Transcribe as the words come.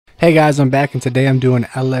Hey guys, I'm back and today I'm doing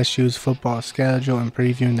LSU's football schedule and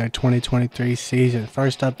previewing their 2023 season.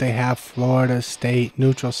 First up, they have Florida State,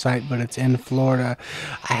 neutral site, but it's in Florida.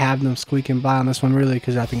 I have them squeaking by on this one really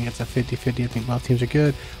because I think it's a 50-50. I think both teams are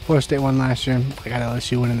good. Florida State won last year. I got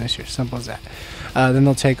LSU winning this year. Simple as that. Then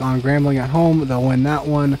they'll take on Grambling at home. They'll win that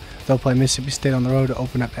one. They'll play Mississippi State on the road to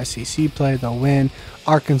open up SEC play. They'll win.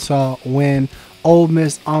 Arkansas win. Ole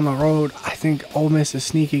Miss on the road. I think Ole Miss is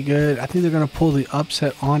sneaky good. I think they're going to pull the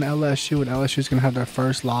upset on LSU, and LSU is going to have their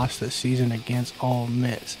first loss this season against Ole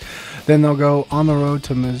Miss. Then they'll go on the road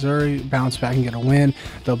to Missouri, bounce back and get a win.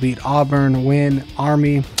 They'll beat Auburn, win.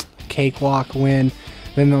 Army, cakewalk, win.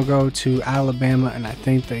 Then they'll go to Alabama, and I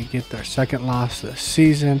think they get their second loss this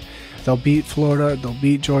season. They'll beat Florida, they'll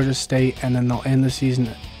beat Georgia State, and then they'll end the season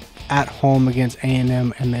at home against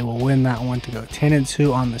A&M, and they will win that one to go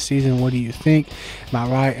 10-2 on the season. What do you think? Am I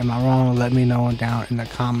right? Am I wrong? Let me know down in the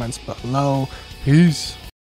comments below. Peace.